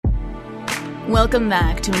Welcome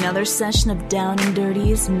back to another session of Down and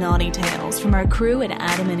Dirty's Naughty Tales from our crew at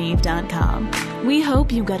AdamandEve.com. We hope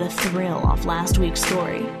you got a thrill off last week's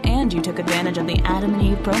story, and you took advantage of the Adam and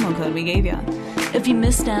Eve promo code we gave you. If you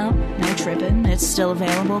missed out, no trippin', it's still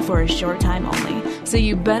available for a short time only, so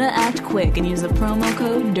you better act quick and use the promo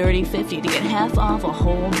code DIRTY50 to get half off a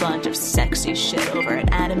whole bunch of sexy shit over at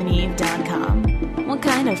AdamandEve.com. What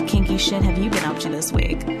kind of kinky shit have you been up to this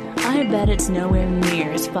week? I bet it's nowhere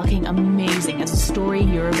near as fucking amazing as the story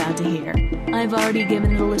you're about to hear. I've already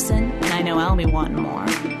given it a listen, and I know I'll be wanting more.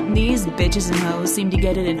 These bitches and hoes seem to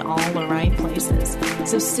get it in all the right places.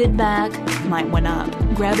 So sit back, might one up,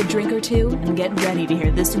 grab a drink or two, and get ready to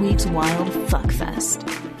hear this week's wild fuckfest.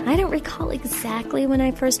 I don't recall exactly when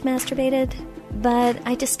I first masturbated, but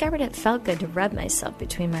I discovered it felt good to rub myself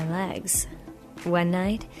between my legs. One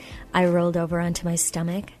night, I rolled over onto my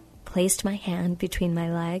stomach, placed my hand between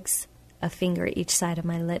my legs, a finger each side of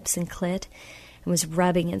my lips and clit, and was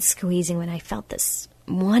rubbing and squeezing when I felt this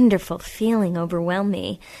wonderful feeling overwhelm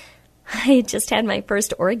me. I had just had my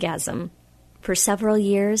first orgasm. For several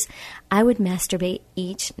years, I would masturbate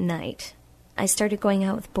each night. I started going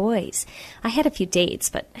out with boys. I had a few dates,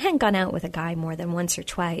 but hadn't gone out with a guy more than once or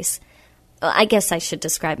twice. I guess I should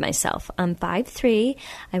describe myself. I'm 5'3",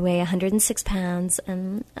 I weigh 106 pounds,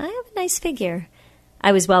 and I have a nice figure.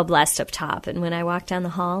 I was well blessed up top, and when I walked down the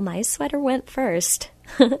hall, my sweater went first.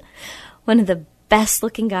 One of the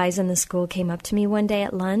best-looking guys in the school came up to me one day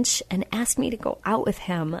at lunch and asked me to go out with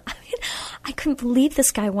him. I couldn't believe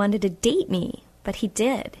this guy wanted to date me, but he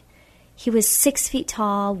did. He was 6 feet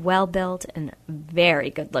tall, well-built, and very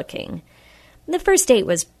good-looking. The first date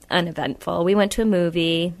was uneventful. We went to a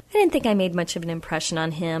movie. I didn't think I made much of an impression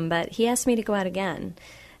on him, but he asked me to go out again.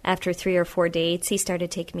 After 3 or 4 dates, he started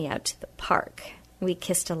taking me out to the park. We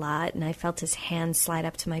kissed a lot, and I felt his hand slide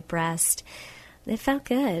up to my breast. It felt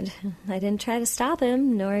good. I didn't try to stop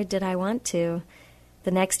him, nor did I want to.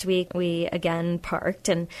 The next week, we again parked,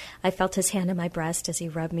 and I felt his hand on my breast as he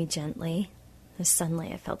rubbed me gently.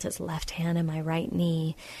 Suddenly, I felt his left hand on my right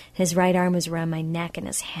knee. His right arm was around my neck, and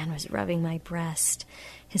his hand was rubbing my breast.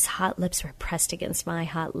 His hot lips were pressed against my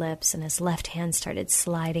hot lips, and his left hand started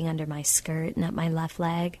sliding under my skirt and up my left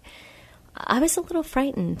leg. I was a little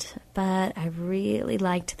frightened, but I really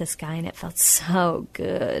liked this guy, and it felt so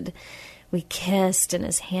good. We kissed, and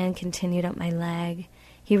his hand continued up my leg.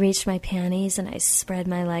 He reached my panties, and I spread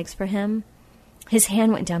my legs for him. His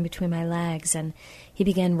hand went down between my legs, and he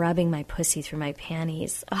began rubbing my pussy through my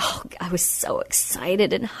panties. Oh, I was so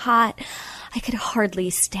excited and hot. I could hardly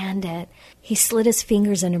stand it. He slid his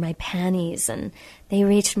fingers under my panties, and they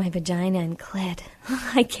reached my vagina and clit.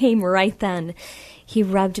 I came right then. He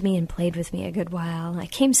rubbed me and played with me a good while. I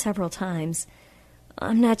came several times.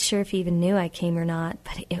 I'm not sure if he even knew I came or not,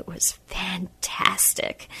 but it was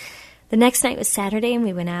fantastic. The next night was Saturday, and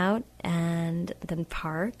we went out and then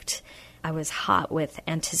parked. I was hot with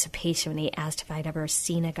anticipation when he asked if I'd ever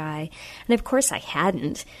seen a guy, and of course I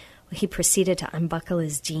hadn't. He proceeded to unbuckle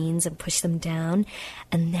his jeans and push them down,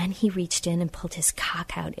 and then he reached in and pulled his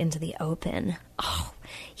cock out into the open. Oh,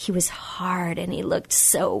 he was hard, and he looked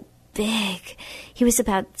so big. He was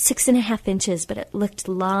about 6.5 inches, but it looked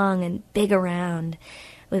long and big around.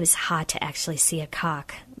 It was hot to actually see a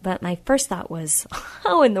cock, but my first thought was,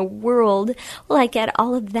 how in the world will I get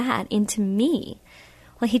all of that into me?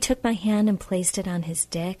 Well, he took my hand and placed it on his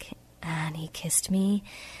dick, and he kissed me,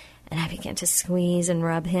 and I began to squeeze and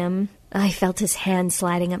rub him. I felt his hand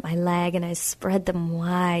sliding up my leg, and I spread them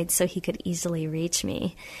wide so he could easily reach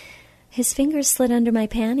me. His fingers slid under my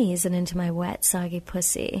panties and into my wet, soggy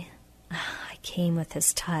pussy. I came with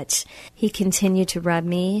his touch. He continued to rub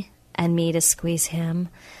me, and me to squeeze him.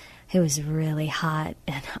 It was really hot,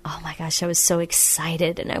 and oh my gosh, I was so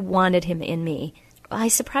excited, and I wanted him in me. I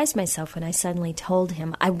surprised myself when I suddenly told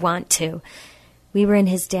him, I want to. We were in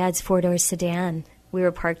his dad's 4-door sedan. We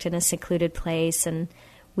were parked in a secluded place, and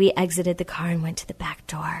we exited the car and went to the back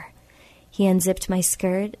door. He unzipped my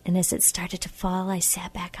skirt, and as it started to fall, I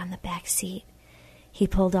sat back on the back seat. He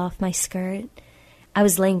pulled off my skirt. I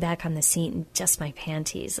was laying back on the seat in just my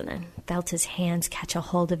panties, and I felt his hands catch a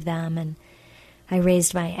hold of them, and I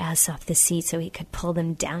raised my ass off the seat so he could pull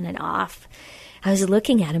them down and off. I was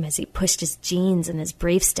looking at him as he pushed his jeans and his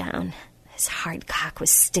briefs down. His hard cock was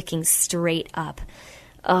sticking straight up.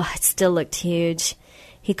 Oh, it still looked huge.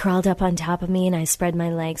 He crawled up on top of me, and I spread my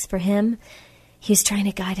legs for him. He was trying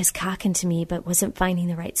to guide his cock into me, but wasn't finding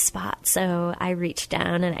the right spot, so I reached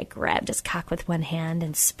down and I grabbed his cock with one hand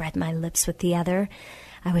and spread my lips with the other.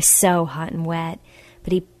 I was so hot and wet,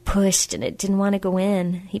 but he pushed, and it didn't want to go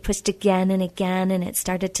in. He pushed again, and it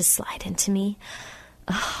started to slide into me.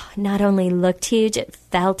 Oh, not only looked huge, it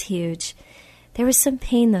felt huge. There was some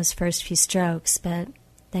pain those first few strokes, but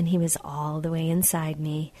then he was all the way inside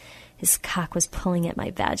me. His cock was pulling at my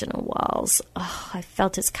vaginal walls. Oh, I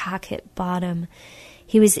felt his cock hit bottom.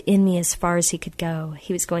 He was in me as far as he could go.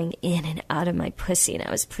 He was going in and out of my pussy, and I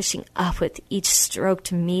was pushing up with each stroke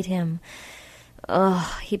to meet him.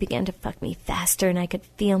 Oh, he began to fuck me faster, and I could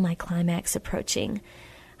feel my climax approaching.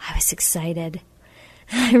 I was excited.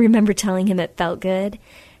 I remember telling him it felt good,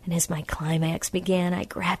 and as my climax began, I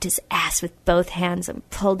grabbed his ass with both hands and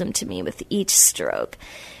pulled him to me with each stroke,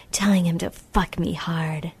 telling him to fuck me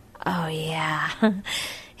hard. Oh, yeah.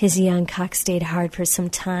 His young cock stayed hard for some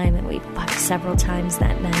time, and we fucked several times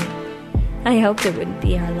that night. I hoped it wouldn't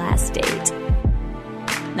be our last date.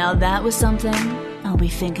 Now that was something I'll be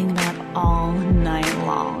thinking about all night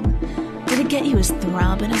long. Did it get you as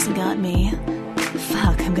throbbing as it got me?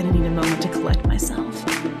 Fuck, I'm gonna need a moment to collect myself.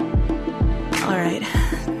 Alright,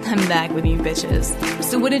 I'm back with you bitches.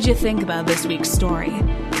 So what did you think about this week's story?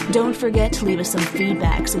 Don't forget to leave us some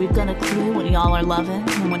feedback so we've got a clue what y'all are loving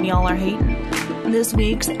and what y'all are hating. This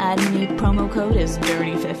week's Adam and Eve promo code is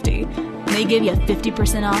DIRTY50. They give you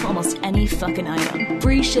 50% off almost any fucking item.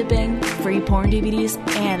 Free shipping, free porn DVDs,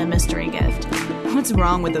 and a mystery gift. What's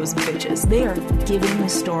wrong with those bitches? They are giving the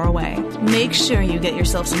store away. Make sure you get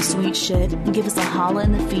yourself some sweet shit and give us a holla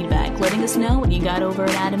in the feedback, letting us know what you got over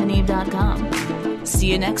at adamandeve.com.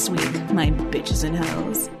 See you next week, my bitches and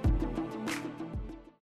hoes.